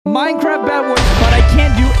Minecraft Bedwars, but I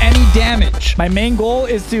can't do any damage. My main goal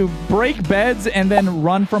is to break beds and then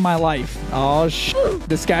run for my life. Oh,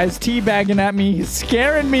 this guy's teabagging at me. He's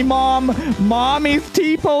scaring me, Mom. Mom, he's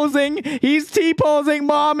T-posing. He's T-posing,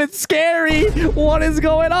 Mom. It's scary. What is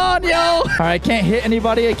going on, yo? All right, I can't hit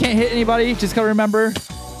anybody. I can't hit anybody. Just gotta remember,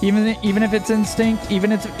 even if it's instinct,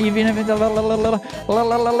 even if it's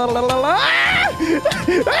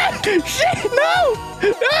shit, no,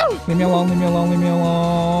 leave me alone, leave me alone, leave me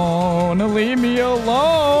alone, leave me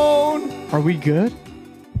alone. Are we good?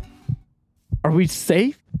 Are we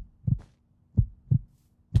safe?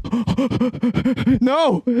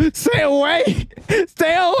 No, stay away,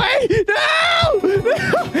 stay away. No,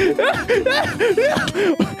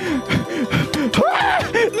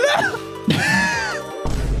 no.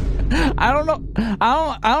 I don't know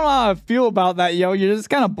how I feel about that, yo. You're just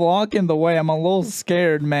kind of blocking the way. I'm a little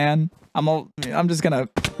scared, man. I'm just gonna,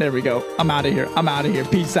 there we go. I'm out of here. I'm out of here.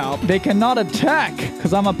 Peace out. They cannot attack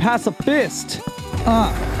because I'm a pacifist.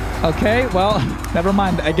 Okay, well, never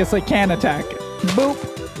mind. I guess I can attack. Boop.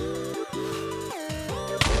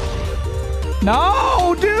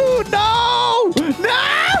 No, dude, no, leave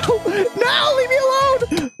me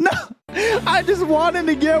alone. No. I just wanted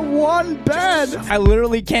to get one bed. I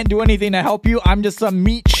literally can't do anything to help you. I'm just a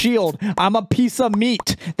meat shield. I'm a piece of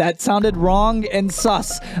meat. That sounded wrong and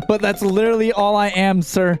sus, but that's literally all I am,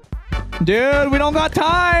 sir. Dude, we don't got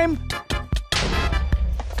time.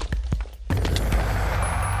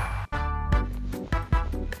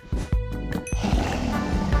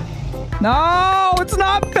 No, it's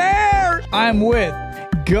not fair. I'm with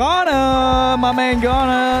Ghana, my man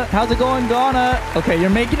Ghana. How's it going, Ghana? Okay, you're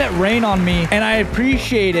making it rain on me, and I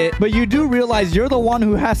appreciate it, but you do realize you're the one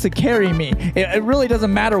who has to carry me. It really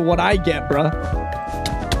doesn't matter what I get, bruh.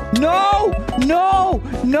 No, no,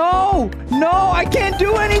 no, no, I can't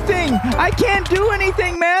do anything. I can't do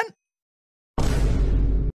anything, man.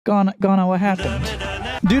 Ghana, what happened?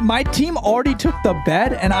 Dude, my team already took the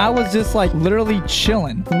bed, and I was just like literally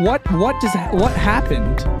chilling. What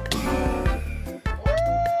happened?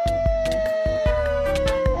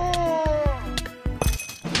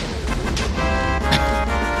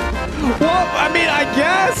 Well, I mean, I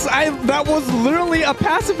guess that was literally a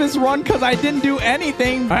pacifist run because I didn't do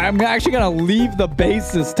anything. I'm actually gonna leave the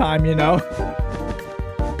base this time, you know.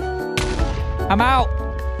 I'm out.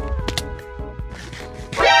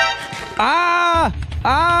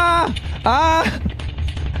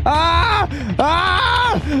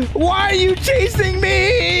 Why are you chasing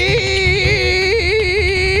me?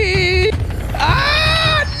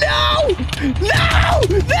 No!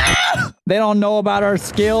 They don't know about our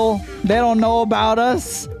skill. They don't know about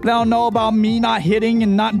us. They don't know about me not hitting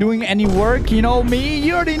and not doing any work. You know me?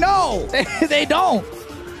 You already know. They don't.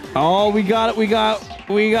 Oh, we got it. We got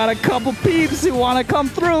a couple peeps who want to come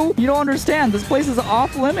through. You don't understand. This place is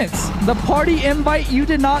off limits. The party invite you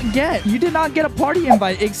did not get. You did not get a party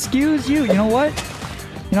invite. Excuse you. You know what?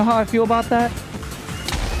 You know how I feel about that?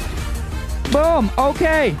 Boom.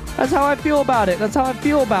 Okay. That's how I feel about it. That's how I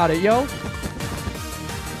feel about it, yo.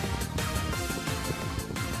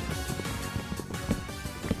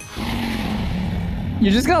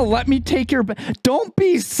 You're just gonna let me take your bed? Don't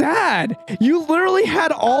be sad. You literally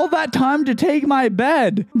had all that time to take my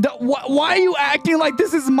bed. Why are you acting like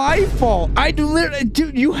this is my fault?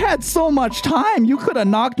 Dude, you had so much time. You could have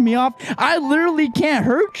knocked me off. I literally can't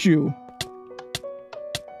hurt you.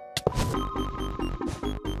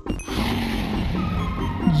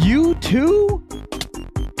 You too?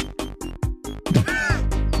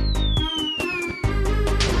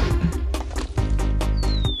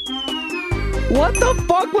 What the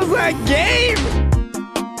fuck was that game?